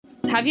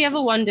Have you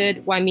ever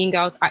wondered why Mean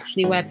Girls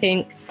actually wear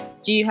pink?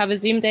 Do you have a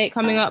Zoom date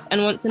coming up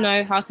and want to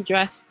know how to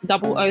dress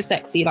 00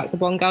 sexy like the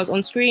Bond girls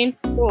on screen?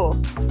 Or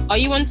are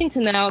you wanting to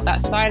nail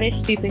that stylish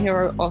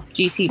superhero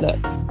off-duty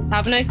look?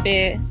 Have no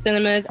fear,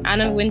 Cinema's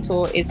Anna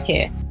Wintour is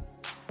here.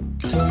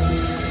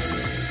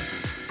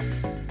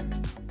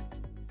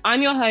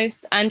 I'm your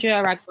host,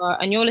 Andrea Ragbar,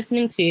 and you're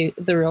listening to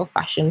The Real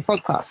Fashion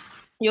Podcast,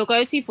 your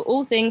go-to for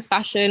all things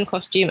fashion,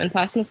 costume, and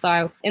personal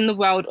style in the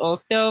world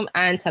of film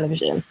and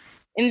television.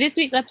 In this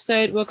week's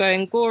episode, we're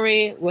going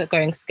gory, we're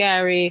going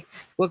scary,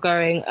 we're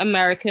going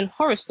American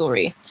Horror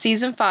Story.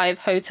 Season 5,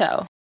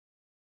 Hotel.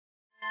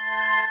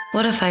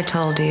 What if I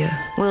told you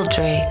Will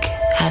Drake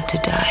had to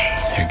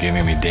die? You're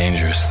giving me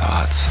dangerous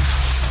thoughts.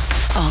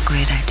 All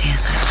great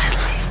ideas are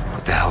deadly.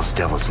 What the hell's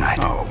Devil's Night?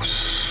 Oh,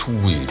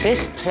 sweet.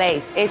 This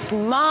place, it's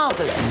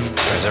marvelous.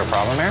 Is there a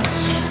problem here?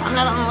 I'm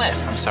not on the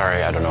list. I'm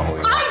sorry, I don't know who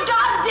you are. I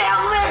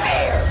goddamn live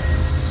here!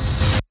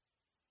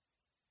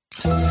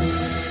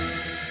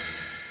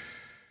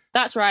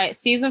 That's right,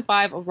 season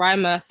 5 of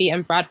Ryan Murphy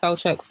and Brad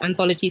Falchuk's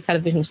anthology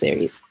television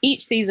series.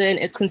 Each season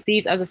is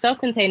conceived as a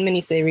self-contained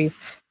miniseries,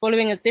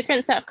 following a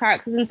different set of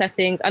characters and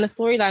settings and a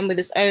storyline with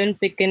its own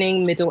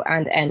beginning, middle,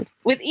 and end,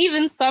 with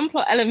even some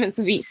plot elements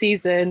of each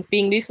season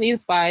being loosely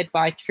inspired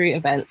by true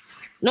events.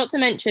 Not to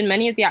mention,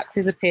 many of the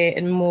actors appear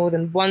in more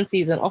than one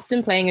season,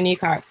 often playing a new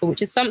character,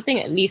 which is something,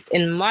 at least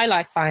in my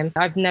lifetime,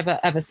 I've never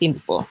ever seen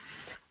before.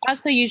 As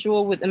per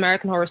usual with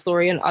American Horror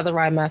Story and other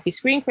Ryan Murphy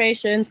screen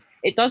creations,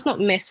 it does not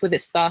miss with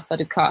its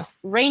star-studded cast,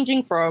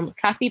 ranging from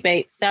Kathy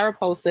Bates, Sarah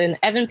Paulson,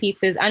 Evan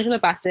Peters, Angela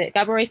Bassett,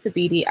 Gabourey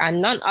Sidibe,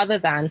 and none other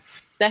than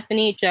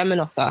Stephanie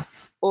Germanotta,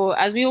 or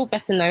as we all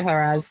better know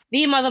her as,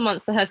 the mother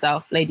monster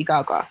herself, Lady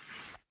Gaga.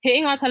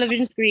 Hitting our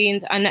television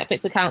screens and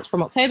Netflix accounts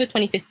from October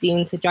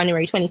 2015 to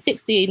January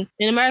 2016,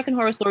 in American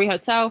Horror Story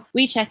Hotel,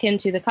 we check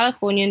into the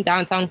Californian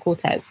downtown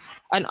Cortez,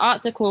 an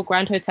Art Deco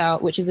grand hotel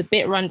which is a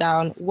bit run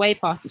down way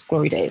past its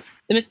glory days.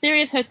 The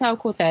mysterious Hotel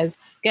Cortez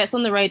gets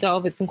on the radar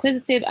of its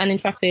inquisitive and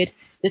intrepid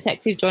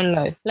Detective John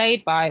Lowe,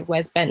 played by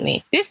Wes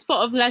Bentley. This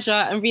spot of leisure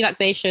and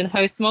relaxation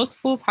hosts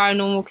multiple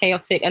paranormal,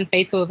 chaotic, and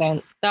fatal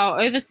events that are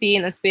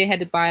overseen and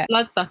spearheaded by a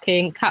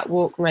blood-sucking,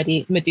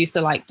 catwalk-ready,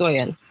 Medusa-like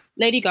Doyen,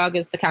 Lady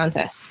Gaga's The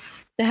Countess.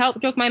 To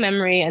help jog my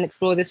memory and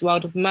explore this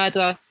world of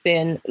murder,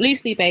 sin,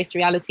 loosely based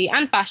reality,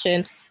 and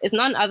fashion is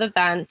none other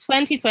than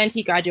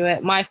 2020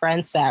 graduate, my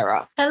friend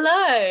Sarah.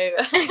 Hello.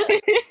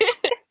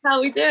 How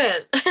are we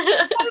doing?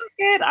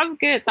 I'm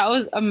good. That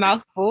was a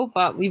mouthful,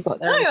 but we've got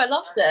there. No, I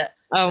loved it.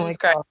 Oh my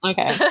God.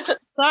 Okay.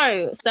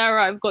 So,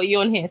 Sarah, I've got you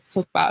on here to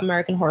talk about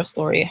American Horror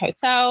Story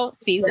Hotel,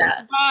 season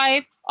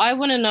 5. I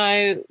want to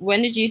know,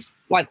 when did you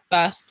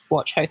first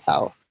watch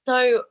Hotel?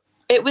 So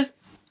it was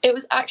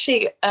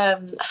actually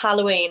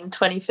Halloween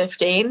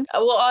 2015.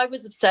 Well, I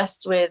was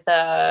obsessed with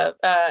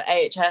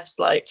AHS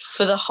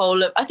for the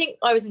whole of, I think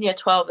I was in year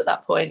 12 at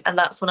that point, and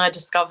that's when I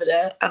discovered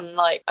it. And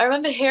I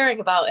remember hearing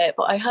about it,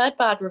 but I heard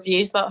bad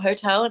reviews about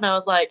Hotel, and I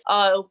was like,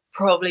 oh, it'll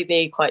probably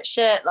be quite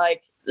shit.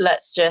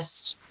 Let's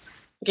just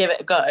give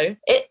it a go.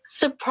 It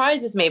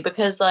surprises me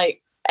because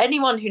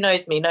anyone who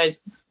knows me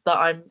knows that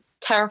I'm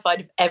terrified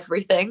of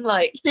everything.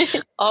 My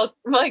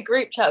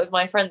group chat with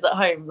my friends at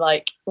home,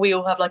 we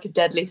all have a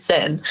deadly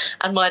sin,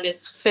 and mine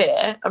is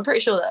fear. I'm pretty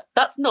sure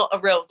that's not a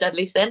real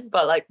deadly sin,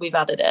 but we've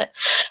added it.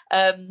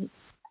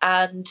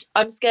 And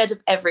I'm scared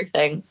of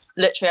everything.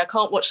 Literally, I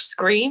can't watch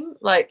Scream,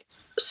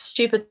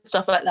 stupid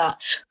stuff like that.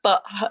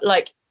 But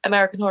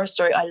American Horror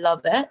Story, I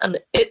love it, and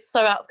it's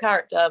so out of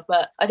character,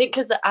 but I think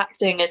because the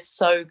acting is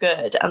so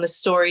good and the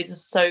stories are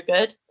so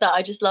good that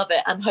I just love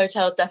it. And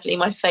Hotel is definitely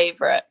my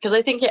favourite because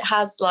I think it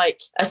has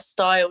a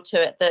style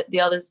to it that the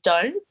others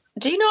don't.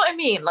 Do you know what I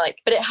mean?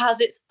 But it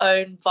has its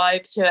own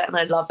vibe to it, and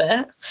I love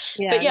it.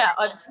 Yeah. But yeah,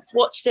 I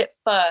watched it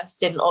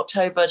first in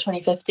October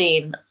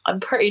 2015. I'm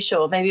pretty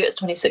sure, maybe it was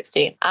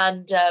 2016,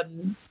 and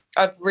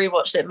I've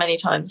rewatched it many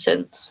times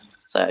since.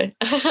 So.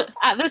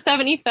 At the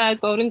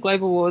 73rd Golden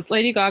Globe Awards,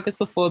 Lady Gaga's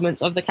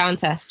performance of The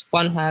Countess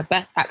won her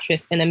Best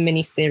Actress in a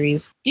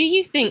Miniseries. Do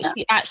you think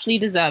she actually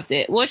deserved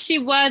it? Was she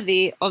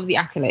worthy of the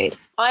accolade?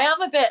 I am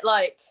a bit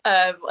I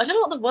don't know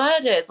what the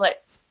word is,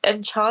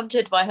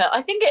 enchanted by her.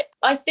 I think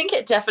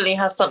it definitely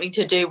has something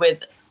to do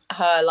with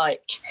her,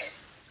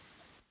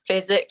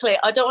 physically.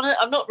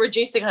 I'm not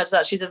reducing her to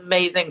that. She's an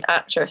amazing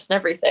actress and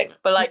everything,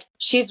 but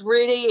she's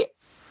really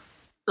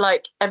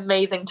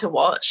amazing to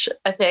watch,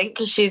 I think,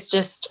 because she's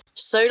just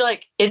so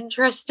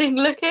interesting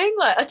looking.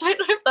 I don't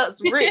know if that's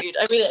rude.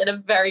 I mean it in a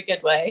very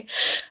good way.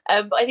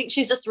 But I think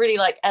she's just really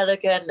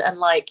elegant,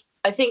 and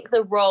I think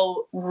the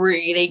role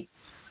really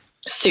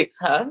suits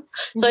her.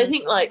 So I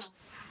think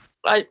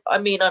I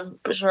mean I'm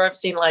sure I've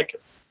seen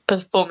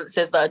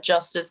performances that are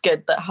just as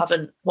good that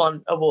haven't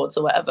won awards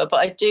or whatever,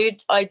 but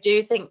I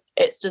do think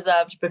it's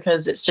deserved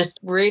because it's just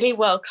really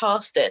well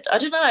casted. I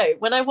don't know,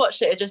 when I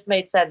watched it just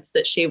made sense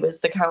that she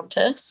was the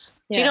Countess.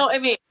 Do you know what I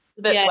mean? It's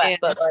a bit wet,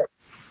 but I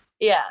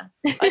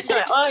don't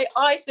know.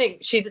 I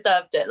think she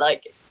deserved it.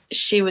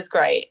 She was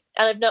great,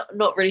 and I've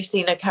not really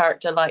seen a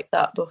character like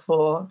that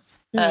before.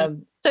 So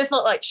it's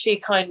not she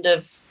kind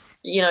of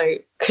you know,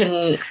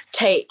 can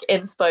take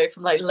inspo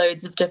from like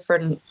loads of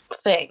different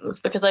things,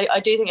 because I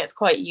do think it's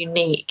quite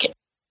unique.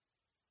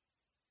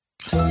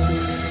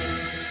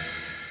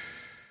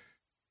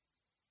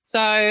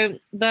 So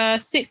the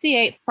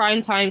 68th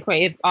Primetime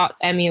Creative Arts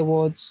Emmy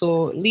Awards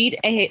saw lead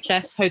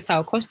AHS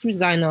hotel costume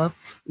designer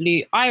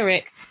Lou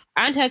Eyrick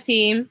and her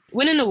team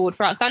win an award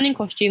for outstanding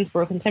costumes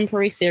for a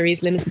contemporary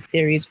series, limited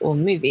series, or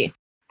movie.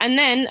 And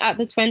then at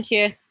the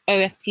 20th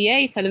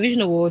OFTA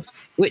Television Awards,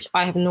 which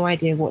I have no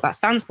idea what that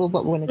stands for,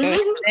 but we're going to go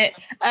into it.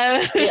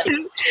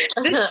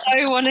 This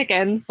show won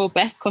again for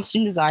Best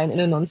Costume Design in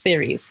a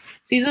Non-Series.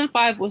 Season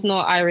 5 was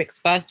not Eyrick's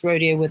first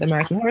rodeo with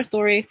American Horror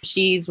Story.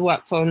 She's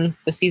worked on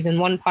the Season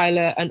 1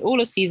 pilot and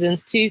all of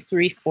Seasons 2,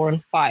 3, 4,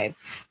 and 5.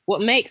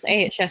 What makes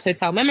AHS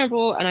Hotel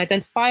memorable and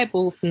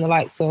identifiable from the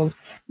likes of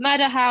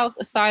Murder House,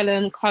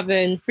 Asylum,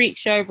 Coven, Freak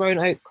Show,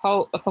 Roanoke,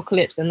 Cult,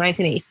 Apocalypse, and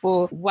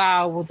 1984.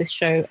 Wow, will this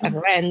show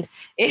ever end?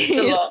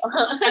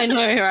 I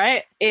know,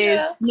 right?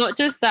 Is not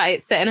just that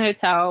it's set in a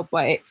hotel,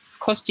 but it's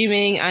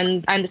costuming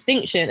and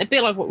distinction. A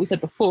bit like what we said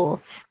before.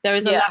 There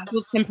is a lack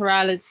of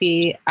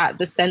temporality at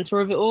the center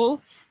of it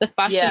all. The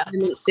fashion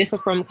elements differ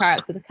from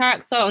character to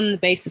character on the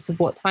basis of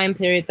what time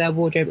period their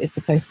wardrobe is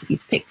supposed to be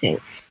depicting.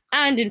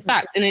 And in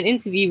fact, in an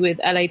interview with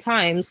LA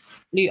Times,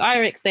 Lou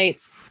Eyrick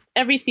states,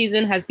 every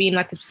season has been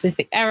like a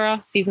specific era.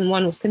 Season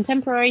 1 was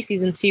contemporary.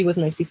 Season 2 was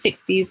mostly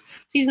 60s.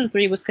 Season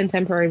 3 was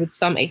contemporary with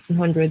some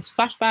 1800s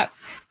flashbacks.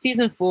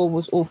 Season 4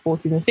 was all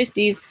 40s and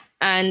 50s.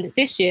 And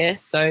this year,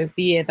 so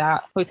the year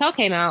that Hotel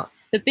came out,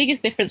 the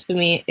biggest difference for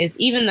me is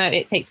even though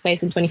it takes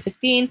place in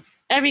 2015,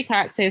 every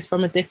character is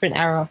from a different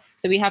era.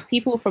 So we have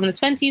people from the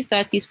 20s,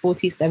 30s,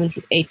 40s,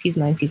 70s, 80s,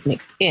 90s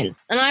mixed in.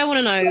 And I want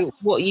to know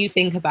what you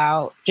think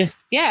about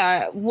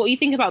what you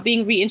think about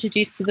being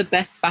reintroduced to the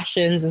best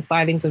fashions and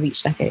stylings of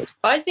each decade.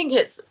 I think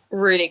it's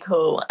really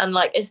cool. And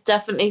like, it's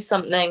definitely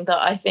something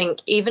that I think,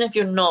 even if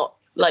you're not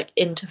like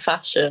into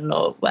fashion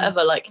or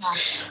whatever, like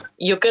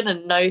you're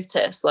gonna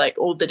notice like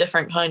all the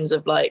different kinds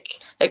of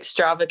like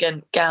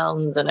extravagant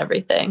gowns and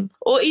everything.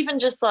 Or even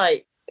just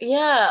like,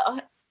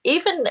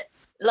 even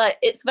like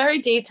it's very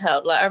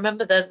detailed. Like I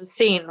remember there's a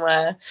scene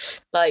where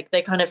like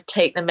they kind of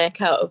take the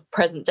mick out of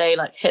present day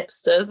like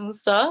hipsters and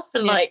stuff,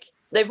 and like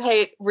they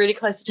paid really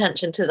close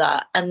attention to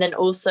that. And then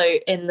also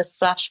in the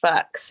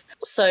flashbacks,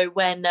 so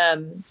when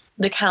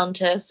the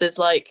Countess is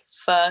like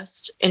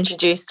first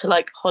introduced to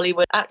like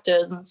Hollywood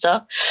actors and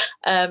stuff,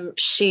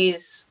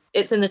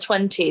 it's in the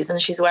 20s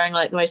and she's wearing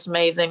like the most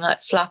amazing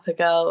like flapper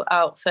girl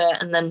outfit,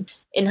 and then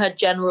in her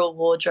general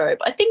wardrobe,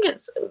 I think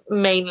it's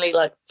mainly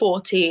like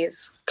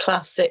 40s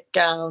classic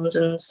gowns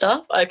and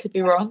stuff. I could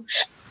be wrong.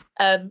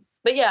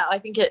 But yeah, I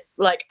think it's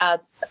like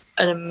adds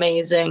an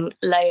amazing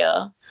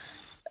layer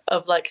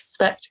of like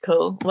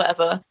spectacle,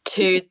 whatever,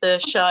 to the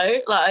show.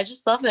 Like I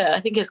just love it. I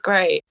think it's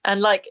great. And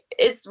like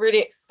it's really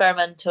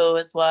experimental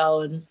as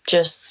well, and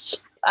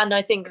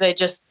I think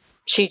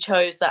she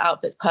chose the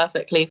outfits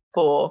perfectly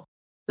for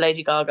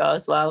Lady Gaga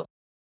as well,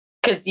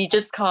 because you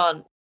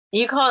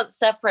can't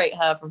separate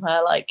her from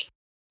her like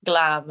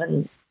glam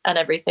and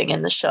everything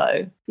in the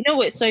show. You know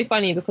what's so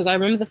funny, because I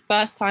remember the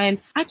first time,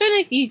 I don't know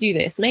if you do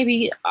this,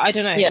 maybe I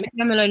don't know, maybe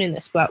I'm alone in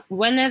this, but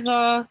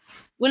whenever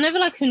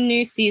like a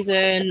new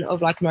season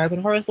of like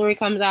American Horror Story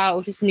comes out,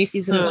 or just a new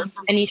season of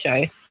any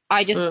show,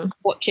 I just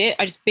watch it.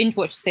 I just binge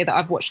watch to say that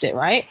I've watched it,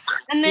 right?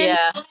 And then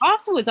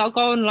afterwards, I'll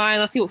go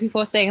online, I'll see what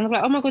people are saying, and I'm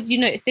like, oh my God, did you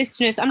notice this? Did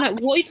you notice? I'm like,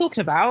 what are you talking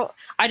about?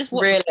 I just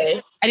watched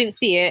it. I didn't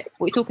see it.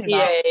 What are you talking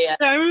about? Yeah.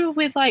 So I remember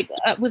with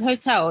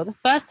Hotel, the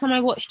first time I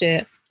watched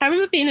it, I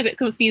remember being a bit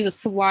confused as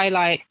to why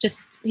like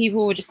just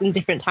people were just in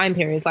different time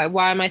periods. Like,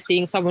 why am I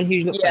seeing someone who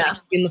looks like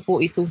in the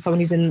 40s talking to someone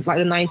who's in like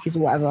the 90s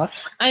or whatever?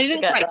 And I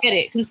didn't quite get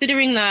it,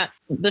 considering that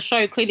the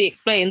show clearly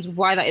explains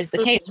why that is the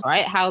case,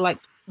 right? How like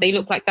they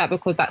look like that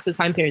because that's the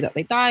time period that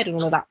they died and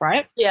all of that,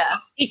 right? Yeah.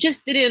 It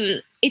just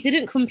didn't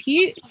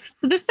compute.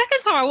 So the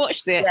second time I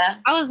watched it,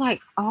 I was like,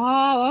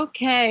 oh,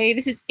 okay,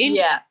 this is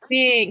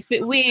interesting. It's a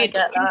bit weird.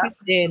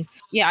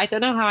 Yeah, I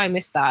don't know how I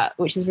missed that,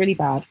 which is really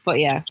bad. But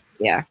yeah.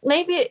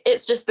 Maybe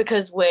it's just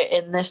because we're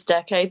in this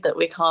decade that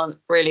we can't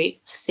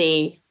really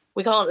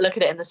we can't look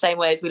at it in the same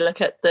way as we look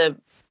at the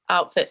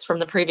outfits from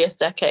the previous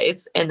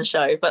decades in the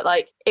show. But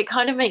like, it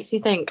kind of makes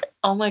you think,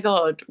 oh my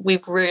God,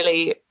 we've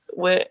really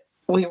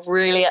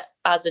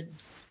as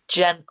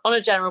on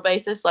a general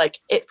basis, like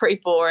it's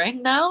pretty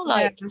boring now.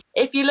 Like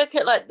if you look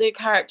at like the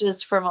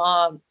characters from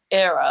our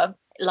era,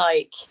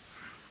 like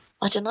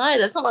I don't know,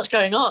 there's not much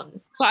going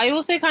on. But I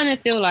also kind of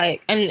feel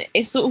like, and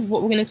it's sort of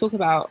what we're going to talk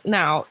about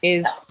now,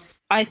 is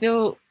I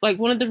feel like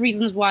one of the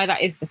reasons why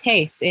that is the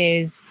case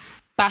is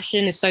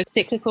fashion is so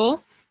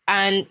cyclical,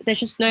 and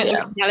there's just no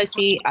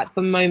originality at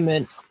the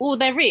moment. Well,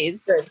 there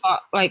is,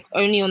 but like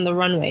only on the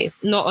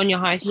runways, not on your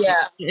high street.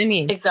 Yeah, you know what I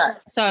mean?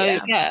 Exactly. So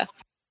yeah.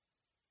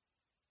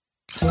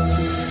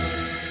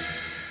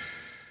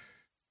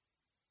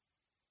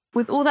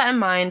 With all that in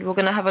mind, we're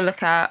going to have a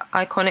look at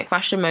iconic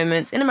fashion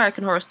moments in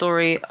American Horror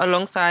Story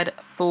alongside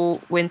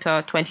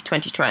fall/winter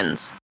 2020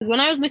 trends. When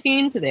I was looking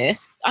into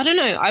this, I don't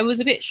know, I was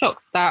a bit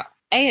shocked that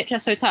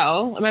AHS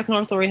Hotel, American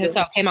Horror Story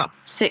Hotel, came out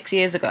 6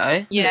 years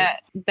ago. Yeah,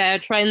 there are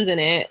trends in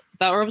it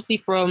that are obviously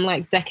from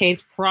like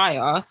decades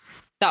prior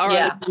that are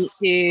relevant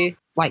to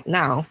like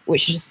now,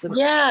 which is just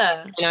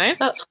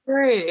that's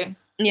true.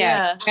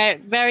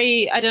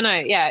 Very, I don't know.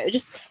 Yeah,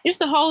 just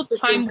the whole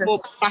time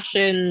warp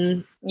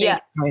fashion thing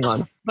going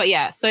on. But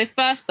yeah, so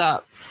first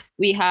up,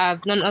 we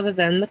have none other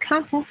than the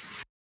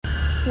Countess.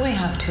 We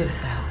have two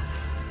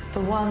selves.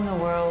 The one the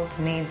world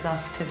needs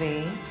us to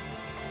be,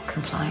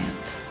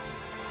 compliant,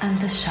 and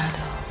the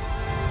shadow.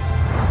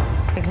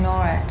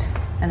 Ignore it,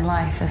 and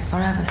life is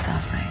forever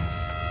suffering.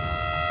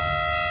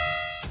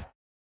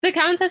 The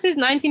Countess's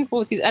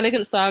 1940s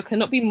elegant style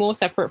cannot be more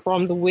separate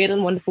from the weird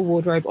and wonderful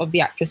wardrobe of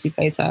the actress who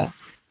plays her,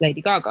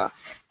 Lady Gaga.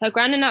 Her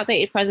grand and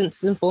outdated presence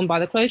is informed by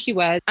the clothes she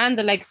wears and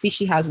the legacy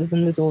she has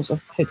within the doors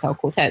of Hotel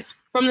Cortez.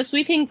 From the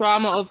sweeping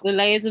drama of the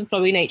layers and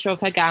flowy nature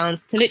of her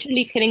gowns to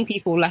literally killing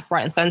people left,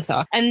 right, and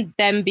centre, and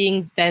them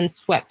being then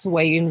swept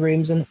away in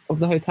rooms of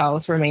the hotel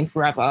to remain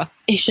forever.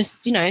 It's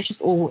just, it's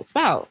just all it's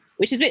about,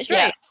 which is a bit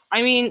strange. Yeah.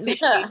 I mean,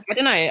 literally, I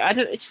don't know.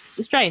 It's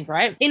just strange,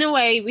 right? In a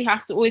way, we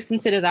have to always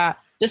consider that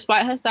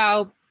despite her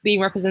style being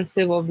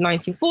representative of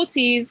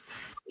 1940s,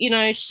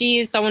 she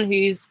is someone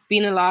who's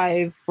been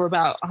alive for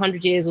about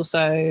 100 years or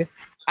so.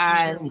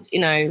 And,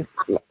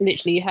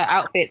 literally her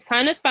outfits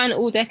kind of span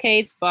all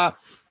decades, but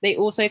they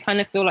also kind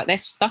of feel like they're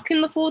stuck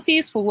in the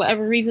 40s for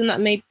whatever reason that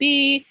may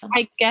be.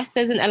 I guess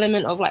there's an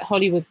element of like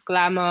Hollywood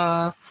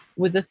glamour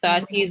with the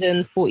 30s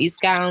and 40s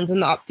gowns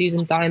and the updos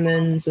and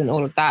diamonds and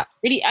all of that.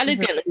 Really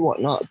elegant and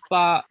whatnot.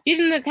 But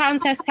even the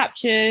Countess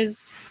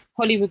captures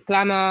Hollywood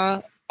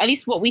glamour, at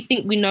least what we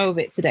think we know of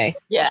it today.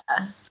 Yeah,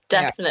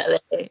 definitely.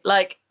 Yeah.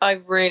 Like,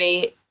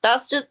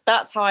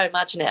 that's how I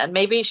imagine it. And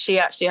maybe she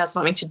actually has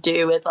something to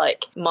do with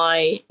like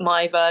my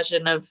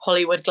version of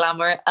Hollywood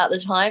glamour at the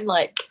time.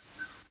 Like,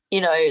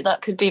 that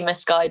could be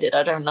misguided.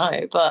 I don't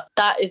know. But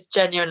that is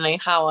genuinely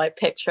how I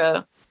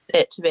picture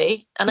it to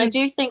be. And I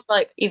do think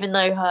like, even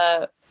though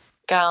her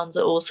gowns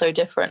are all so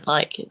different,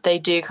 like they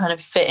do kind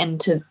of fit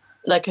into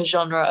like a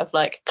genre of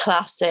like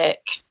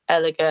classic,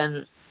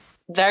 elegant,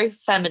 very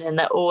feminine.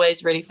 They're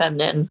always really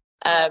feminine.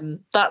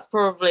 That's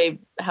probably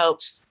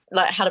helped,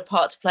 like had a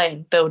part to play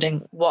in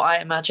building what I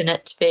imagine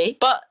it to be.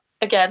 But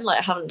again, like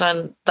I haven't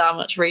done that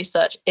much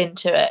research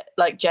into it,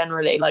 like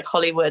generally like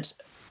Hollywood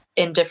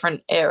in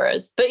different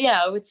eras. But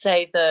yeah, I would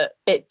say that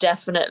it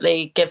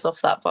definitely gives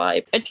off that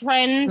vibe. A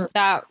trend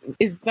that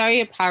is very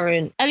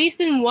apparent, at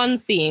least in one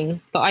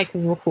scene that I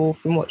can recall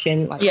from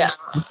watching like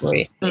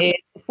story, is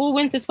the fall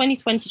winter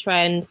 2020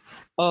 trend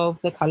of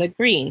the colour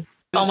green.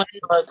 Oh my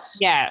god.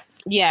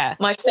 Yeah.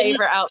 My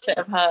favourite outfit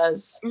of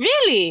hers.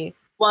 Really?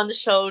 One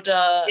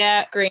shoulder,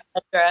 green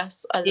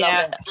dress. I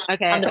love it.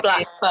 Okay. And the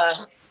black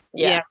fur.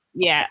 Yeah.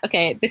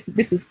 Okay. This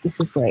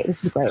is great.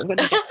 This is great. We're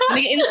gonna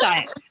get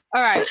insight.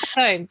 All right.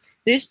 So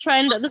this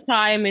trend at the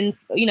time, and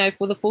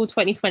for the full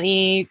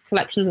 2020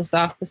 collections and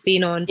stuff, was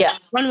seen on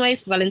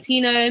runways for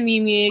Valentino,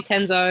 Miu Miu,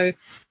 Kenzo,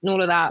 and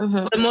all of that.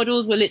 The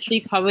models were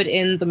literally covered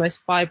in the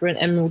most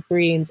vibrant emerald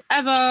greens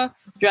ever,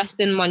 dressed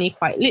in money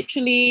quite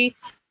literally,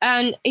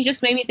 and it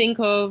just made me think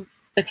of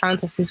the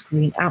Countess's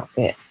green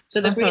outfit.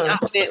 So the green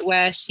outfit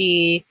where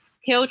she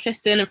killed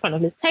Tristan in front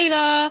of Liz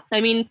Taylor.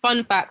 I mean,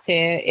 fun fact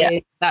here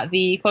is that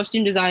the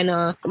costume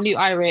designer, Lou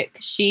Eyrick,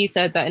 she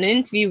said that in an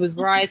interview with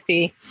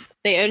Variety,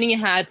 they only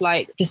had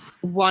like just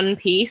one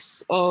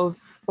piece of,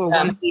 or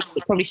one piece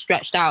that probably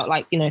stretched out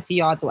like, to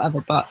yards or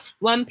whatever, but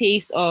one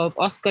piece of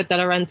Oscar de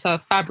la Renta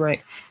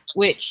fabric,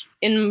 which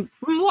from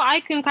what I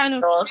can kind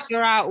of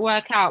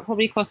work out,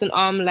 probably cost an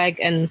arm, leg,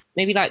 and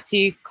maybe like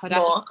 2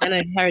 Kardashian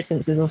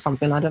inheritances or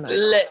something. I don't know.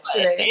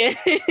 Literally.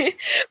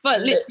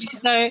 But literally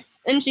so,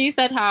 and she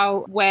said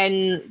how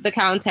when the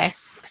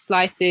Countess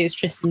slices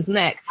Tristan's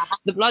neck,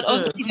 the blood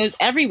obviously goes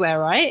everywhere,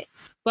 right?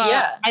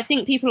 But I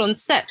think people on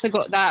set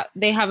forgot that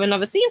they have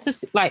another scene to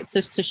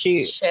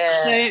shoot. So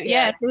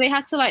they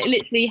had to like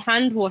literally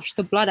hand wash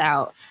the blood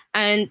out,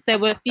 and there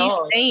were a few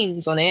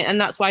stains on it, and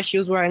that's why she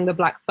was wearing the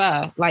black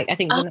fur. Like I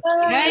think. So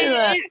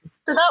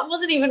that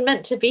wasn't even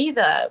meant to be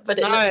there, but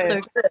it looks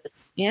so good.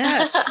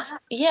 Yeah.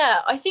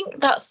 I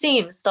think that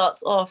scene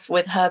starts off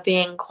with her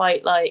being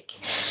quite like,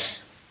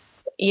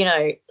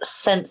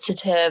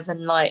 sensitive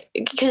and like,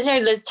 because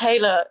Liz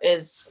Taylor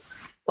is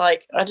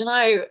like, I don't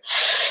know,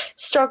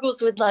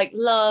 struggles with like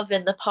love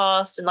in the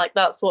past, and like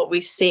that's what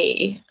we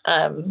see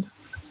in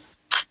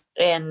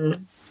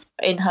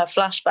her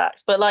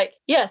flashbacks. But like,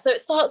 so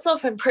it starts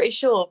off, I'm pretty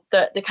sure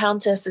that the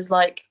Countess is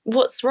like,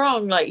 what's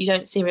wrong? Like, you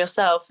don't seem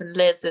yourself. And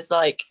Liz is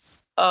like,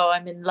 oh,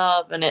 I'm in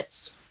love and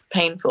it's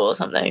painful or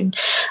something.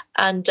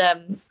 And I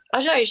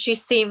don't know, she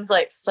seems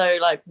like so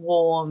like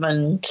warm,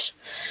 and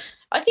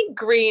I think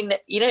green,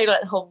 like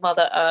the whole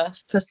Mother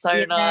Earth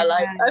persona,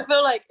 like I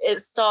feel like it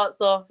starts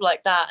off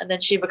like that, and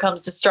then she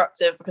becomes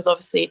destructive because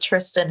obviously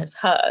Tristan is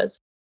hers.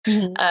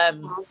 And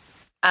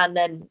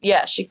then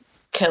she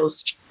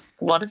kills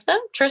one of them,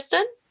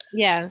 Tristan.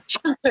 Yeah.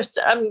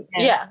 Tristan.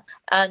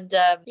 And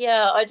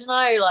I don't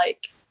know,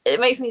 like it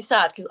makes me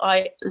sad because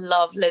I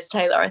love Liz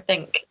Taylor. I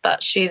think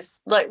that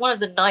she's like one of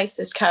the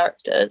nicest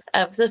characters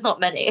because there's not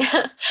many.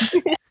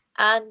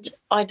 And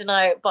I don't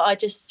know, but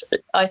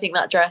I think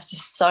that dress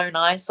is so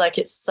nice. Like,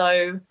 it's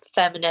so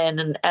feminine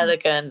and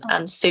elegant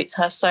and suits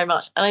her so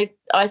much. And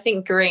I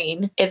think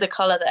green is a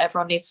colour that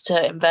everyone needs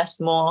to invest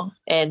more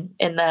in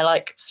their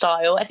like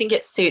style. I think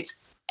it suits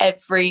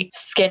every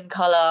skin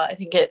colour. I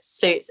think it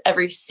suits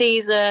every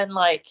season.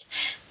 Like,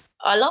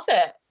 I love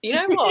it. You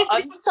know what?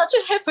 I'm such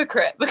a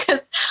hypocrite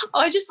because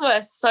I just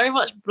wear so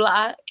much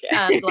black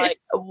and like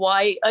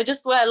white. I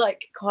just wear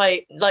like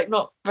quite like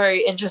not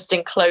very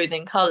interesting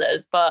clothing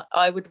colours, but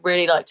I would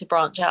really like to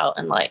branch out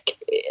and like,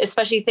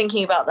 especially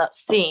thinking about that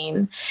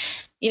scene.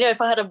 You know,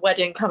 if I had a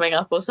wedding coming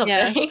up or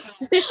something,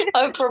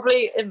 I would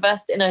probably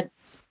invest in a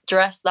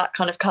dress that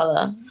kind of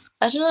colour.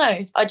 I don't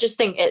know. I just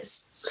think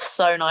it's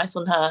so nice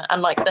on her.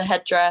 And like the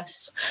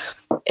headdress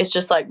is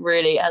just like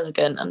really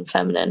elegant and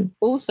feminine.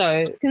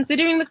 Also,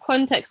 considering the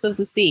context of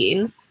the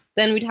scene,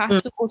 then we'd have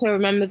to also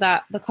remember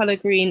that the colour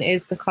green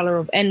is the colour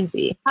of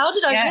envy. How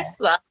did I miss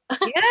that?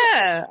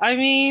 Yeah, I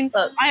mean,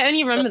 I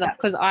only remember that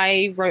because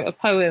I wrote a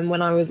poem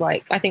when I was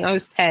like, I think I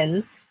was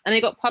 10. And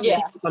it got published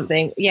or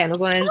something. Yeah, and I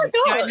was on envy.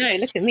 Yeah, I know,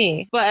 look at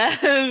me.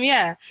 But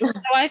yeah, so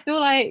I feel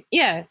like,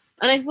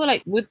 and I feel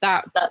like with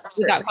that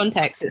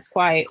context, it's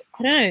quite,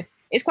 I don't know,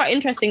 it's quite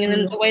interesting. And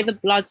then the way the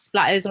blood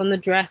splatters on the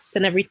dress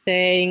and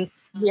everything,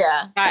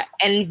 that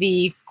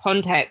envy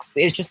context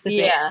is just a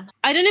bit,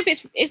 I don't know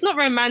if it's not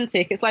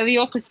romantic, it's like the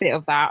opposite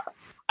of that.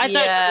 I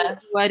don't know what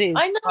the word is.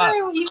 I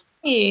know what you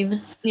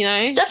mean. You know?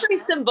 It's definitely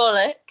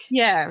symbolic.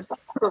 Yeah.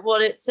 But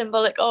what it's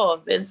symbolic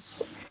of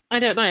is... I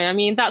don't know. I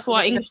mean, that's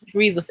what English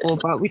degrees are for,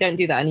 but we don't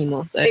do that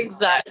anymore. So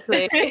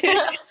exactly.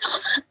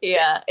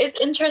 Yeah, it's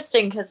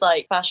interesting because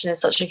like fashion is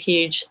such a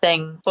huge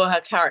thing for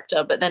her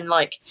character, but then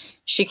like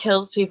she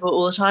kills people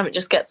all the time. It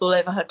just gets all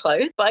over her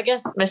clothes. But I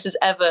guess Mrs.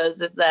 Evers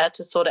is there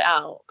to sort it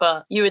out.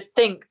 But you would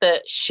think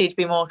that she'd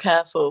be more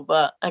careful,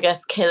 but I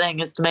guess killing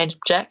is the main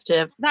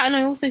objective. That, and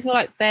I also feel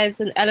like there's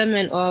an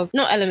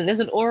there's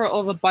an aura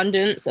of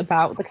abundance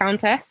about the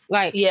Countess.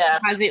 Like, she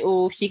has it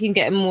all. She can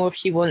get more if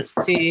she wants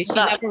to. She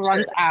never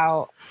runs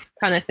out,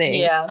 kind of thing.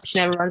 Yeah. She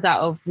never runs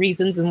out of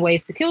reasons and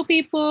ways to kill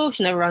people.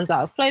 She never runs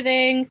out of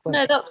clothing.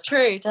 No, that's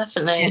true,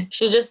 definitely. Yeah.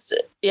 She just,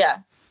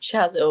 she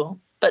has it all.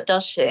 But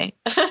does she?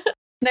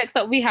 Next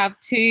up, we have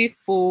 2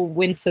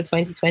 fall/winter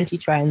 2020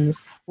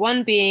 trends.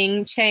 One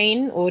being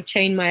chain or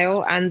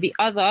chainmail, and the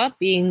other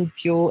being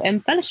jewel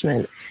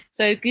embellishment.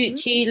 So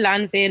Gucci,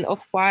 Lanvin,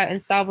 Off-White,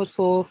 and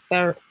Salvatore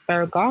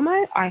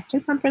Ferragamo, I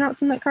hope I'm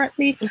pronouncing that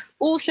correctly,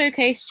 all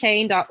showcase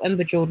chained up and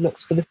bejeweled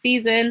looks for the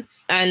season.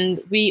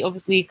 And we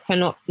obviously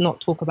cannot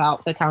not talk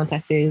about the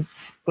Countess's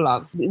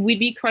glove. We'd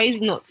be crazy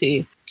not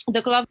to.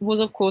 The glove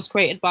was, of course,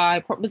 created by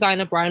prop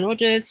designer Brian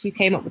Rogers, who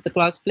came up with the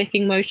glove's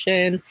flicking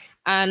motion,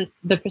 and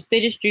the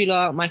prestigious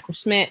jeweler Michael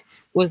Schmidt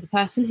was the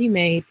person who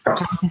made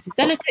Countess's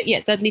delicate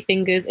yet deadly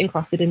fingers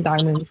encrusted in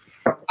diamonds.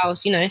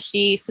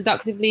 She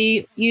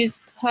seductively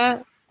used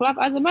her glove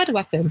as a murder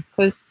weapon,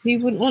 because who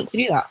wouldn't want to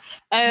do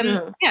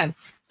that?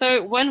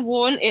 So when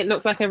worn, it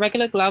looks like a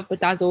regular glove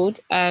bedazzled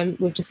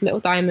with just little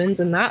diamonds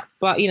and that,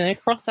 but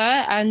cross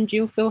her and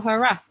you'll feel her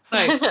wrath.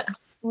 So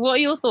what are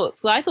your thoughts?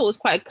 Because I thought it was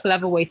quite a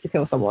clever way to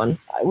kill someone,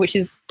 which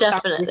is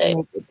definitely,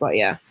 but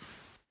yeah.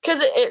 Because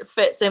it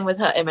fits in with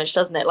her image,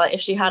 doesn't it? Like if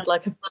she had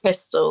like a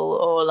pistol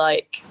or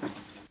like,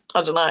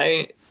 I don't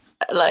know,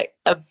 like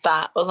a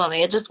bat or something,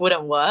 it just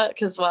wouldn't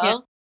work as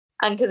well.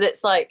 Yeah. And because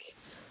it's like,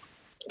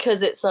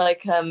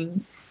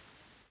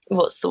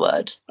 what's the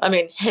word? I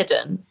mean,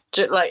 hidden.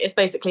 Like it's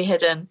basically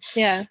hidden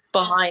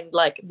behind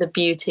like the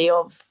beauty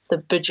of the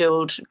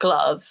bejeweled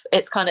glove.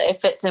 It's kind of, it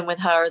fits in with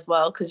her as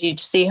well, because you'd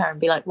see her and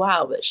be like,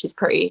 wow, but she's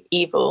pretty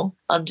evil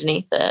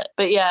underneath it.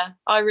 But yeah,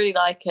 I really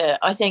like it.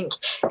 I think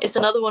it's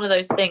another one of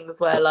those things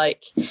where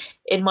like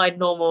in my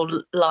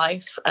normal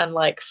life and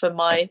like for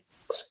my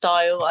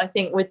style, I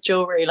think with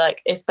jewelry,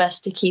 like it's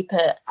best to keep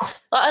it like,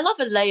 I love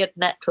a layered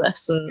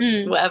necklace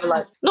and whatever,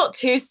 like not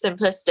too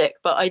simplistic,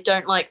 but I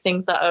don't like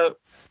things that are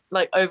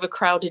like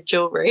overcrowded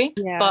jewelry.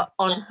 But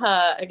on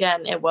her,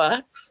 again, it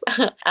works.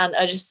 And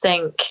I just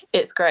think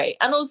it's great.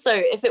 And also,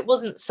 if it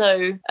wasn't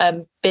so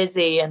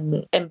busy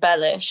and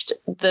embellished,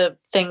 the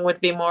thing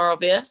would be more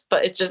obvious,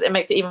 but it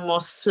makes it even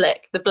more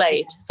slick, the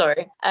blade,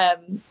 sorry.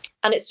 And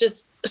it's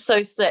just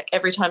so slick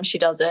every time she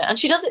does it, and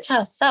she does it to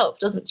herself,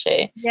 doesn't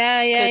she?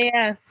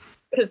 Yeah.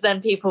 Because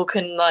then people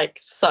can like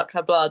suck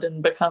her blood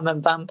and become a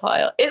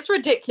vampire. It's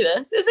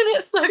ridiculous, isn't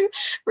it? So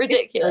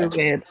ridiculous. It's so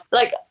weird.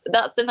 Like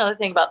that's another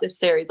thing about this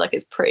series. Like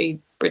it's pretty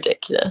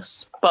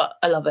ridiculous, but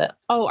I love it.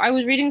 Oh, I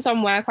was reading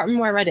somewhere, I can't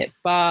remember where I read it,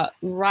 but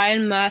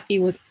Ryan Murphy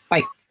was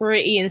like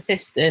pretty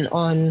insistent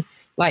on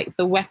like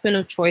the weapon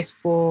of choice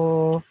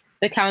for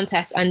the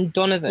Countess and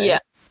Donovan. Yeah,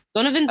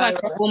 Donovan's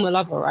like a former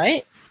lover,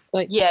 right?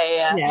 Like,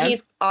 yeah.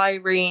 He's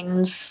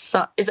Irene's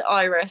son. Is it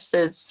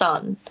Iris's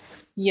son?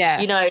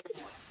 Yeah.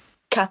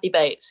 Kathy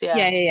Bates.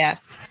 Yeah.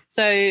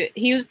 So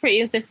he was pretty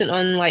insistent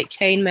on like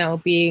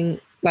chainmail being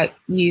like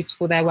used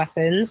for their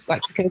weapons,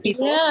 like to kill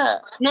people. Yeah.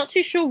 Not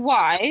too sure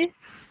why,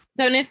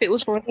 don't know if it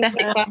was for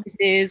aesthetic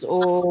purposes,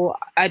 or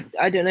I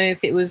don't know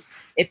if it was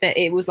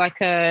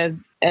like a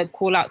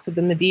call out to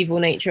the medieval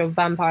nature of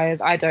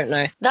vampires. I don't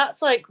know.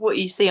 That's like what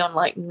you see on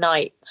like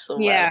Knights or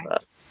whatever.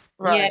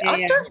 Right.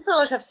 I don't feel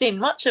like I've seen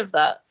much of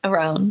that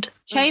around.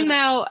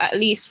 Chainmail, at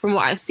least from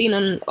what I've seen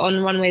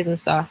on runways and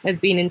stuff, has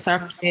been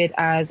interpreted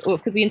as, or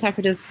it could be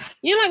interpreted as,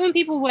 you know, like when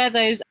people wear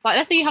those, like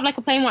let's say you have like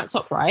a plain white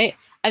top, right?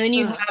 And then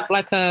you have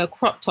like a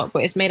crop top,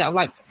 but it's made out of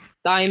like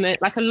diamond,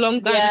 like a long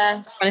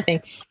diamond kind of thing.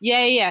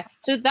 Yeah.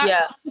 So that's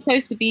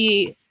supposed to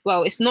be,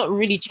 well, it's not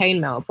really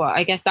chainmail, but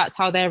I guess that's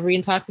how they're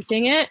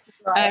reinterpreting it.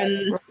 But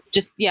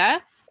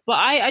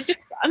I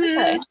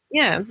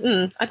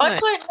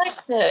quite like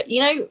it.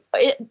 You know,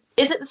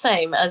 is it the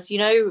same as, you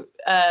know,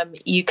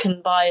 you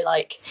can buy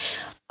like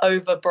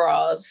over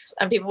bras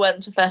and people wear them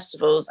to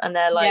festivals and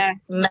they're like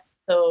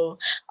metal.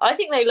 I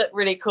think they look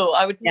really cool.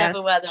 I would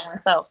never wear them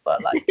myself,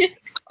 but like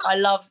I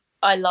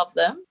love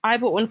them. I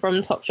bought one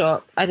from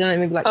Topshop. I don't know,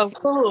 maybe like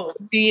 2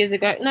 years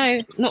ago. No,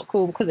 not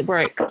cool because it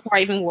broke before I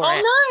even wore it.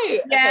 Oh no!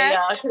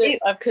 Yeah,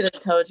 I could have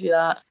told you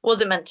that.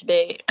 Wasn't meant to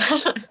be.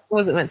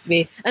 Wasn't meant to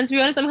be. And to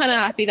be honest, I'm kind of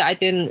happy that I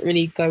didn't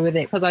really go with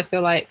it because I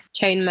feel like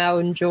chainmail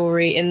and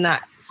jewelry in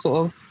that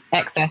sort of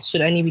excess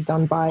should only be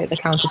done by the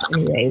Countess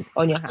anyways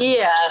on your hand.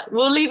 Yeah,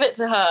 we'll leave it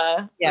to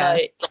her. Yeah.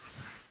 Like,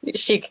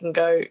 she can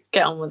go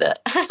get on with it.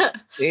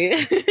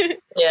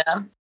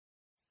 Yeah.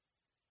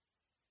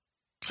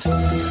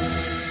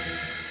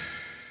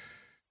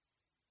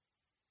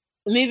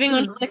 Moving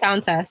on to the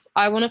Countess,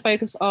 I want to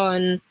focus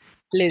on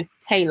Liz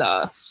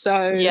Taylor.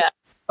 So,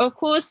 of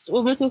course,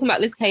 when we're talking about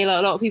Liz Taylor,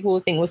 a lot of people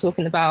think we're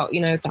talking about, you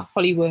know, the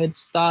Hollywood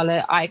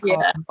starlet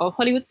icon of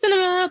Hollywood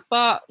cinema,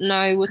 but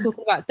no, we're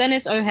talking about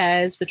Dennis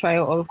O'Hare's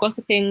portrayal of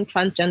gossiping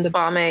transgender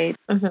barmaid,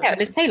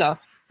 Liz Taylor.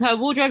 Her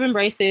wardrobe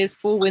embraces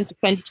fall winter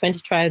 2020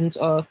 trends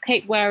of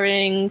cape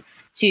wearing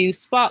to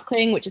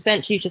sparkling, which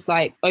essentially is just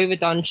like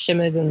overdone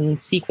shimmers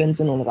and sequins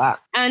and all of that.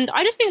 And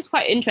I just think it's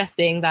quite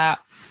interesting that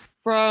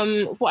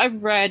from what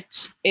I've read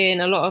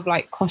in a lot of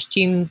like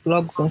costume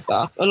blogs and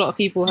stuff, a lot of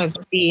people have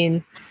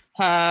seen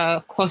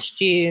her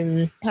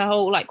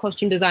whole like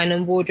costume design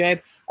and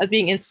wardrobe as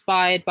being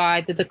inspired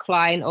by the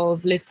decline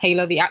of Liz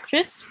Taylor, the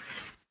actress,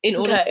 in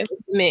order to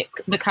mimic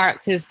the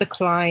character's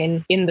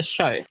decline in the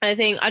show. I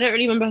don't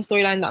really remember her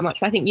storyline that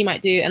much, but I think you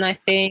might do. And I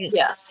think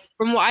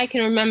from what I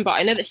can remember,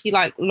 I know that she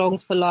like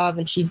longs for love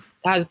and she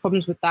has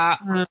problems with that.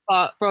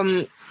 But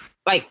from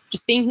like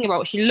just thinking about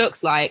what she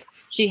looks like,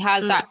 she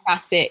has that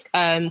classic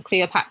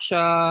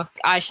Cleopatra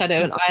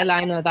eyeshadow and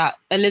eyeliner that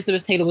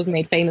Elizabeth Taylor was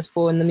made famous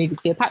for in the movie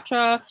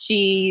Cleopatra.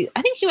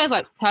 I think she wears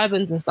like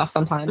turbans and stuff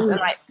sometimes.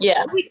 And like, what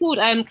are we called?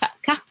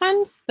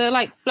 Kaftans? The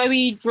like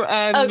flowy...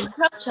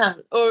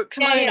 kaftan or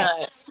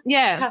kimono.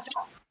 Yeah.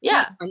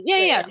 Yeah,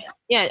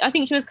 I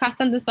think she was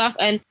kaftans and stuff.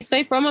 And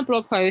so from a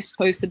blog post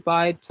hosted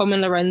by Tom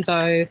and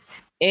Lorenzo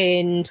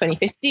in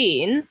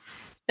 2015,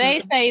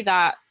 they say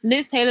that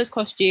Liz Taylor's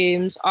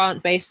costumes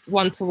aren't based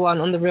one-to-one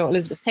on the real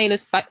Elizabeth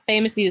Taylor's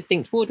famously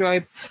distinct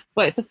wardrobe,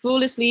 but it's a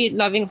flawlessly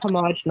loving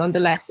homage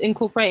nonetheless,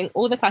 incorporating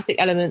all the classic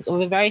elements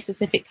of a very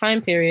specific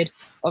time period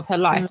of her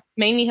life,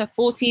 mainly her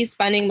 40s,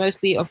 spanning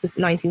mostly of the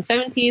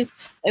 1970s,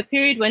 a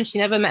period when she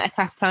never met a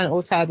kaftan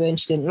or turban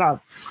she didn't love.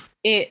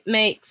 It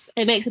makes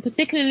a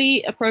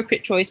particularly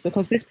appropriate choice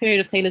because this period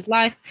of Taylor's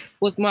life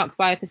was marked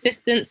by a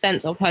persistent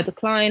sense of her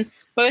decline,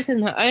 both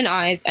in her own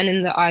eyes and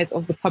in the eyes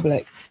of the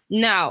public.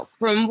 Now,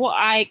 from what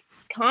I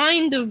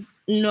kind of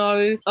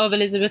know of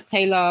Elizabeth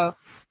Taylor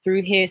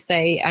through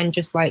hearsay and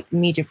just like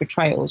media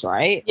portrayals,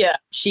 right? Yeah.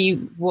 She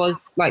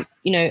was like,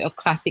 you know, a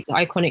classic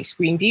iconic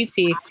screen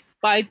beauty.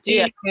 But I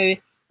do know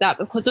that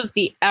because of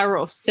the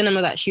era of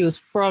cinema that she was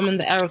from and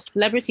the era of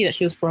celebrity that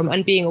she was from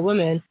and being a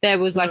woman, there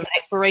was like an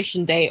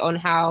expiration date on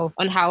how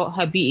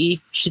her beauty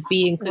should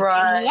be in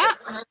that.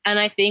 And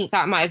I think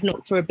that might have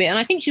knocked her a bit. And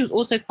I think she was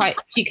also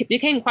she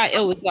became quite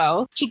ill as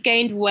well. She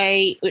gained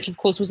weight, which of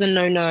course was a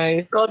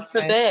no-no. God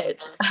forbid.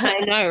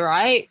 I know,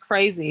 right?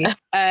 Crazy.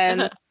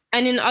 And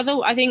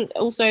I think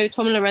also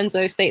Tom and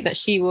Lorenzo state that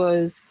she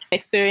was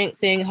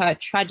experiencing her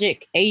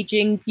tragic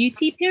aging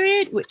beauty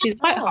period, which is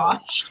quite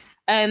harsh.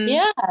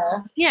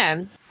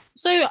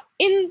 So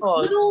with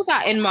all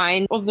that in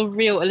mind of the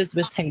real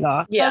Elizabeth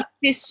Taylor, does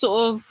this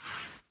sort of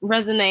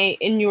resonate,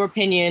 in your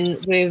opinion,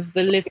 with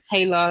the Liz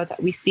Taylor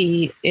that we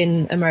see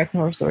in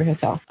American Horror Story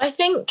Hotel? I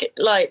think,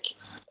 like,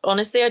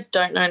 honestly, I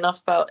don't know enough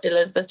about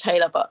Elizabeth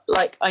Taylor, but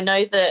like I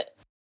know that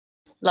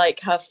like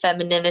her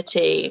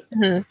femininity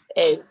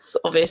is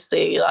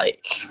obviously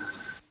like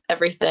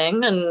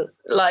everything, and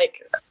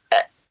like,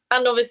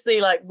 and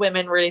obviously like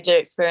women really do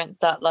experience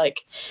that,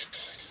 like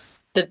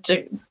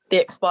the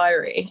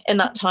expiry in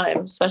that time,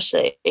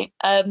 especially.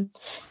 And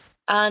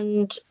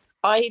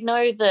I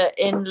know that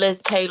in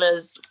Liz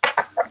Taylor's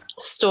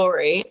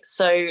story,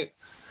 so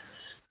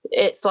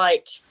it's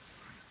like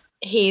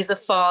he's a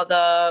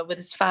father with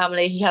his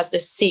family. He has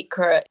this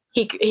secret.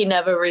 He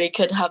never really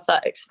could have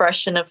that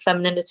expression of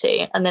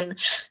femininity. And then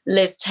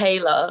Liz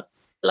Taylor,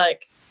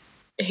 like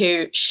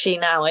who she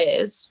now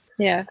is,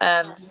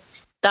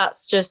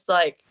 that's just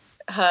like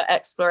her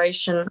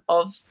exploration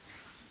of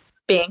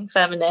being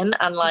feminine,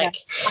 and like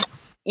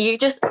you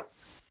just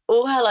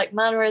all her like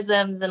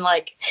mannerisms and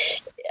like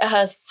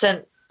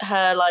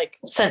her like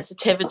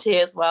sensitivity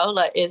as well,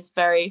 like is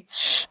very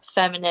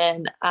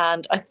feminine.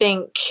 And I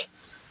think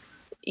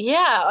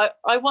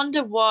I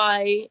wonder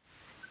why.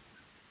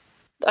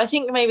 I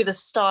think maybe the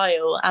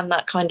style and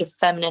that kind of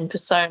feminine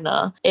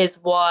persona is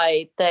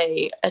why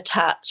they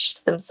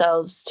attached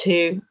themselves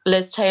to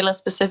Liz Taylor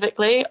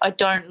specifically. I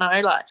don't know.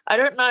 Like, I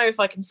don't know if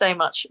I can say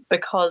much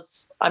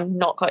because I'm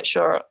not quite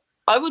sure.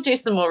 I will do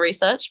some more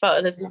research about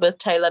Elizabeth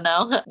Taylor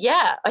now.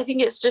 Yeah, I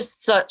think it's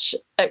just such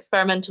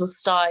experimental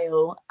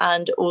style,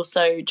 and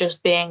also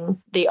just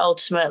being the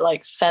ultimate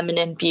like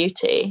feminine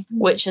beauty,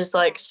 which is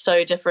like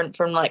so different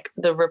from like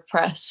the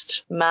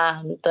repressed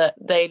man that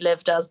they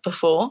lived as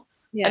before.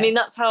 Yeah. I mean,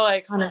 that's how I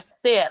kind of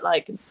see it.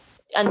 Like,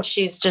 and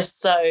she's just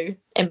so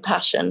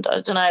impassioned. I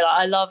don't know. Like,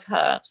 I love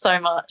her so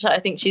much. I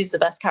think she's the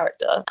best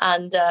character.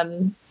 And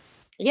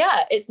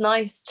it's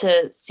nice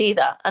to see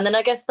that. And then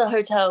I guess the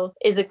hotel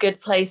is a good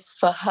place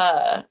for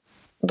her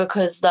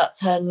because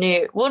that's her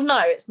new. Well, no,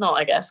 it's not,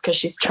 I guess, because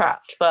she's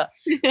trapped. But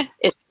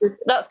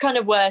that's kind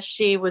of where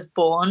she was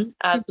born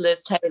as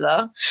Liz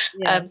Taylor.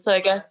 Yeah. So I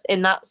guess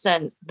in that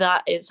sense,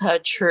 that is her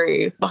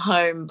true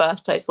home,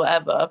 birthplace,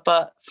 whatever.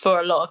 But for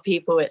a lot of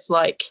people, it's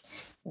like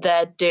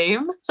their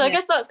doom. So I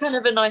guess that's kind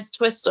of a nice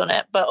twist on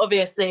it. But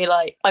obviously,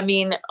 like, I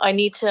mean, I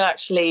need to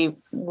actually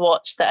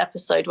watch the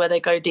episode where they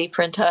go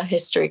deeper into her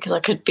history because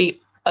I could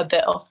be a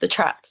bit off the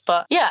tracks.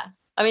 But yeah,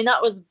 I mean,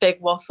 that was a big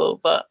waffle,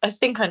 but I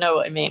think I know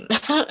what I mean.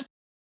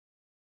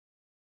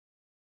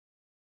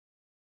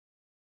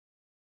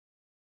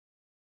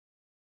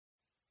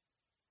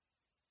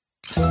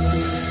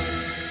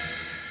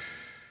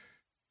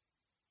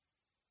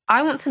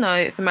 I want to know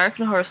if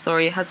American Horror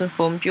Story has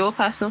informed your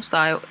personal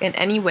style in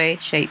any way,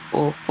 shape,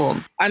 or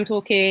form. I'm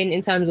talking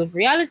in terms of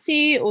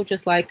reality or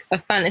just like a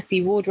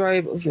fantasy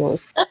wardrobe of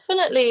yours.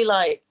 Definitely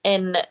like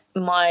in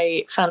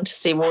my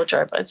fantasy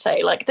wardrobe, I'd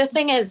say. Like the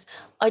thing is,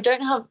 I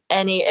don't have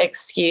any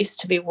excuse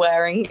to be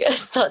wearing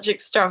such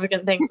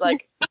extravagant things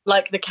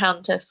like the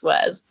Countess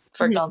wears,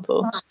 for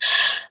example.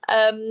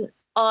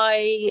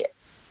 I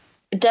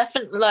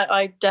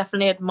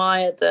definitely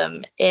admire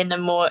them in a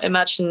more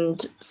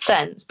imagined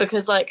sense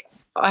because, like,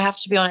 I have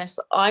to be honest,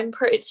 I'm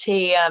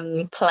pretty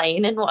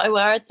plain in what I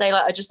wear. I'd say,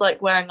 like, I just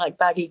like wearing like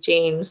baggy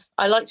jeans.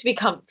 I like to be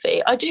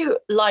comfy. I do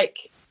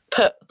like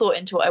put thought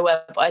into what I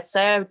wear, but I'd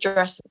say I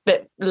dress a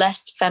bit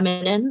less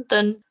feminine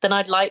than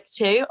I'd like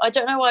to. I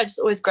don't know why I just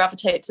always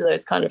gravitate to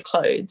those kind of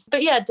clothes.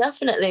 But yeah,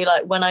 definitely,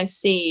 like when I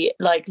see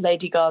like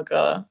Lady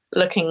Gaga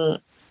looking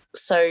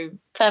so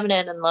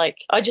feminine and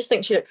like I just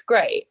think she looks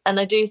great. And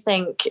I do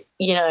think,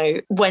 you know,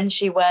 when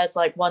she wears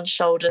like one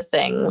shoulder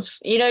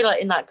things, you know,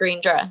 like in that green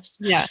dress,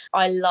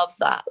 I love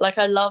that. Like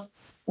I love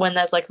when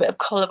there's like a bit of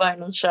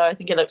collarbone on show. I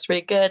think it looks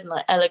really good and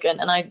like elegant,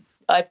 and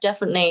I've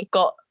definitely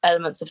got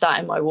elements of that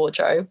in my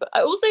wardrobe.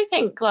 I also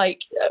think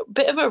like a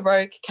bit of a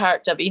rogue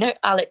character, but you know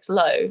Alex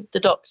Lowe, the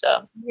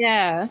doctor,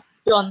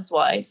 John's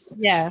wife,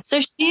 so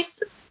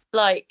she's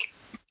like,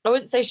 I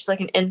wouldn't say she's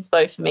like an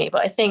inspo for me,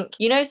 but I think,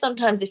 you know,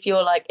 sometimes if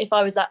you're like, if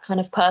I was that kind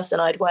of person,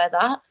 I'd wear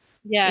that.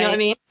 Yeah. You know what I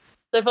mean?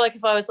 So I feel like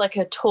if I was like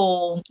a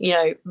tall, you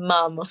know,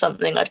 mum or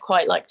something, I'd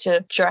quite like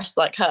to dress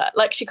like her.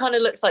 Like she kind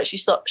of looks like she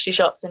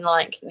shops in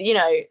like, you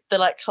know, the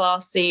like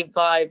classy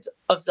vibes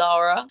of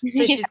Zara.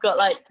 So she's got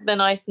like the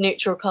nice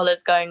neutral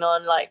colours going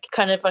on, like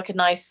kind of like a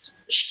nice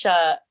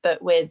shirt,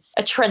 but with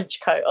a trench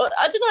coat. Or,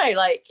 I don't know,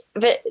 like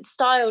a bit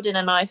styled in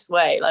a nice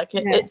way. Like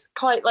it's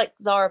quite like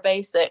Zara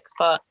basics,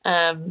 but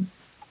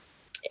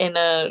in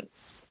a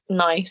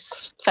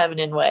nice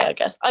feminine way, I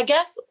guess. I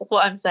guess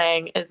what I'm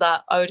saying is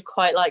that I would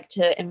quite like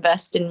to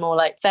invest in more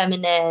like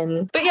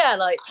feminine. But yeah,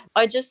 like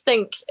I just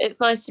think it's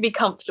nice to be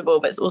comfortable,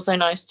 but it's also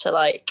nice to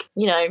like,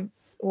 you know,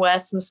 wear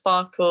some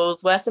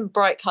sparkles, wear some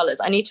bright colours.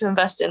 I need to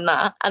invest in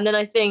that. And then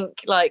I think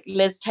like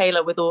Liz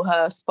Taylor with all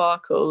her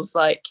sparkles,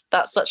 like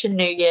that's such a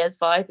New Year's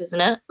vibe, isn't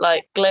it?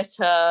 Like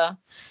glitter.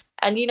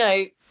 And you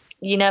know,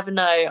 you never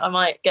know, I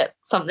might get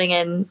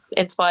something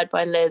inspired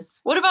by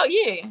Liz. What about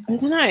you? I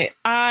don't know.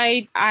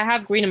 I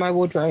have green in my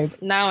wardrobe.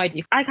 Now I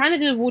do. I kind of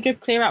did a wardrobe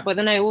clear out, but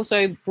then I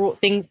also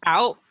brought things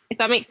out, if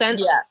that makes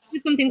sense. Yeah.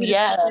 Some things are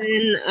just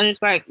in, and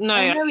it's like, no,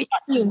 I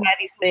don't wear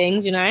these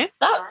things, you know?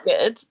 That's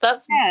good.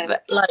 That's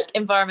like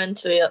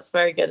environmentally, that's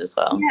very good as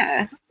well.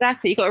 Yeah,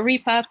 exactly. You got to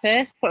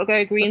repurpose, got to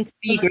go green to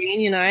be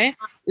green, you know?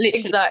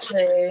 Literally.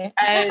 Exactly.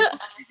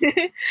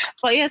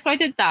 But yeah, so I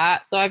did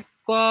that. So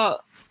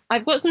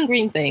I've got some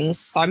green things.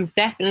 So I'm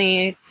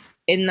definitely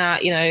in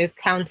that, you know,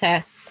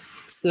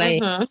 Countess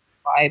slave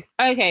vibe.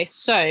 Okay,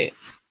 so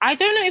I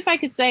don't know if I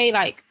could say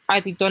like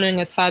I'd be donning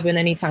a turban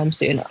anytime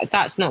soon.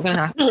 That's not going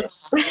to happen.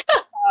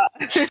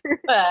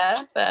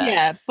 Fair.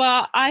 Yeah,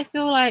 but I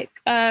feel like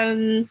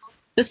the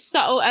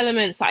subtle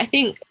elements. I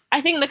think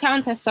the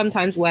Countess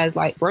sometimes wears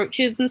like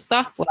brooches and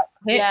stuff. Or,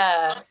 like,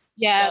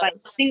 like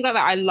things like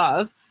that. I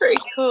love.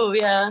 Pretty cool.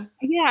 Yeah.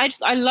 Yeah,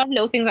 I love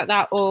little things like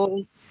that.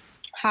 Or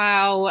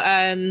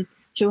how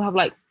she'll have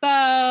like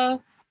fur,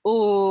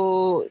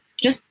 or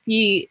just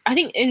I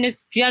think in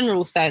this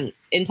general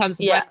sense, in terms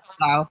of Yeah.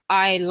 style,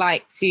 I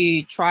like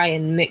to try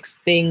and mix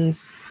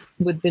things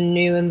with the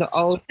new and the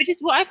old, which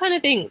is what I kind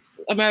of think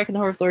American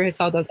Horror Story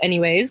Hotel does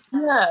anyways.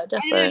 Yeah,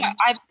 definitely.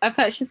 I've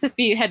purchased a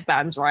few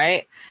headbands,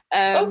 right?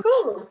 Oh,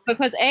 cool.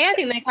 Because I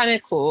think they're kind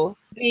of cool.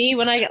 B,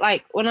 by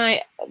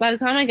the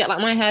time I get like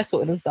my hair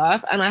sorted and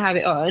stuff and I have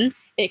it on,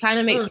 it kind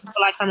of makes me feel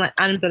like I'm like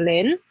Anne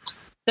Boleyn.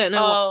 Don't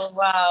know Oh,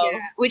 wow. yeah,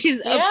 which is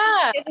a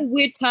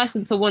weird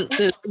person to want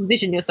to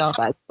envision yourself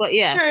as. But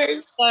yeah.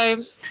 True. So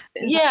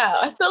Yeah,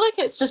 I feel like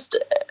it's just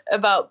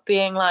about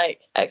being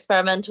like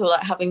experimental,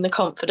 like having the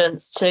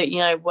confidence to, you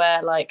know,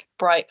 wear like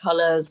bright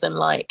colors and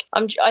like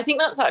I think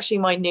that's actually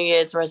my New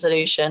Year's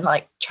resolution,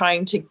 like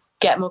trying to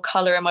get more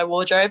color in my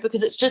wardrobe,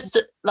 because it's just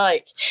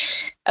like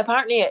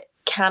apparently it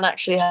can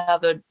actually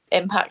have an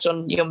impact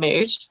on your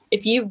mood.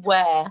 If you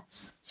wear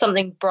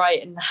something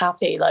bright and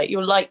happy, like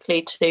you're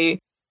likely to.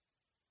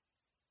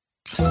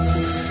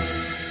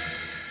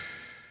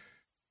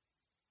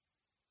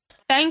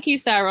 Thank you,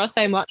 Sarah,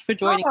 so much for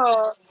joining.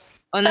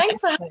 Thanks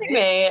for having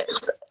me.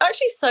 It's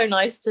actually so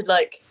nice to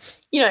like,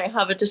 you know,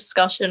 have a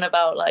discussion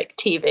about like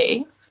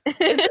TV.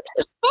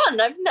 It's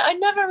fun. I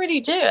never really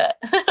do it.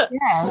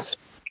 Yeah.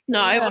 No,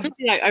 I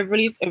honestly I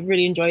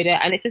really enjoyed it,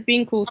 and it's just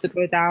been cool to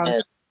go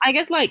down. I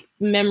guess like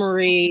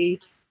memory.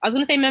 I was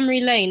gonna say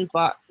memory lane,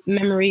 but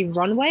memory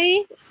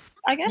runway.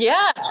 I guess.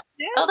 Yeah.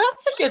 Oh,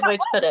 that's a good way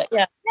to put it.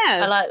 Yeah.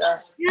 I like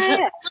that.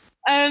 Yeah.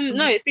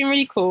 No, it's been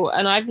really cool,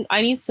 and I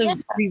need to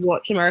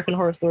rewatch American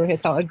Horror Story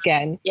Hotel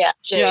again. Yeah,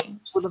 just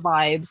for the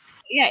vibes.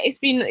 Yeah, it's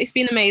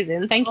been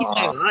amazing. Thank you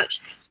so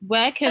much.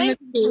 Where can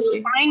people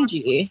find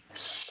you?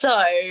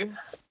 So,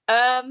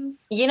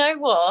 you know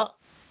what?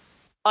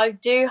 I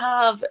do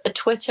have a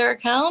Twitter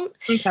account.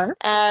 Okay.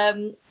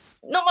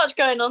 Not much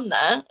going on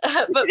there,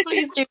 but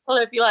please do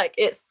follow if you like.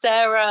 It's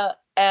Sarah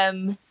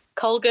M.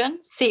 Colgan,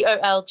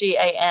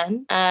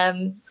 Colgan.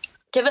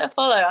 Give it a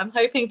follow. I'm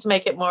hoping to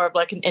make it more of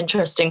like an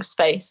interesting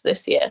space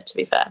this year, to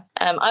be fair.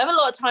 I have a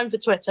lot of time for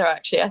Twitter,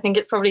 actually. I think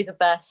it's probably the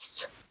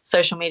best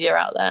social media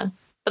out there.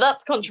 But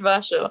that's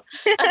controversial.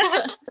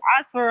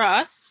 As for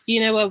us, you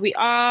know where we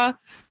are.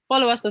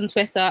 Follow us on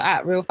Twitter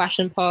at Real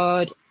Fashion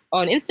Pod,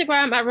 on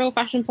Instagram at Real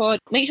Fashion Pod.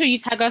 Make sure you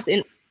tag us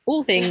in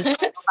all things real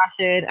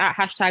fashion at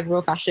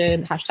 #Real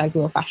Fashion,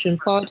 #Real Fashion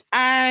Pod.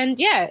 And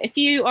yeah, if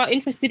you are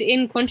interested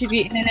in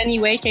contributing in any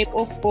way, shape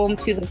or form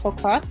to the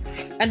podcast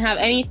and have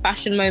any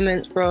fashion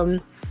moments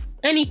from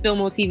any film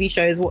or TV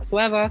shows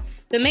whatsoever,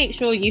 then make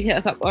sure you hit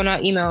us up on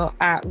our email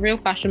at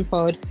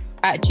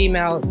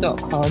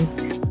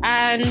realfashionpod@gmail.com.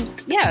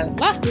 And yeah,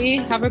 lastly,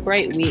 have a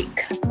great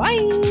week. Bye.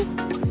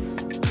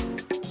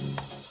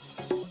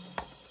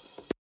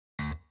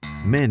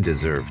 Men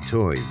deserve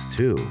toys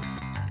too.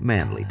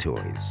 Manly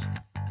toys.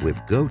 With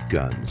Goat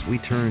Guns, we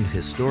turned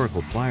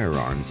historical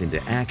firearms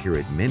into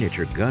accurate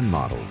miniature gun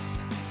models.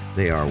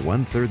 They are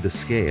 1/3 the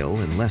scale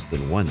and less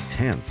than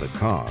 1/10 the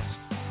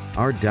cost.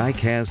 Our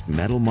die-cast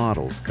metal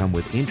models come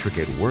with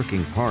intricate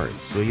working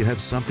parts, so you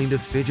have something to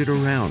fidget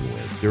around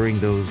with during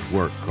those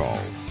work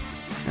calls.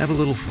 Have a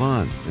little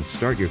fun and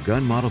start your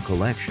gun model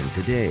collection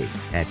today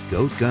at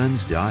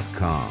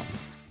goatguns.com.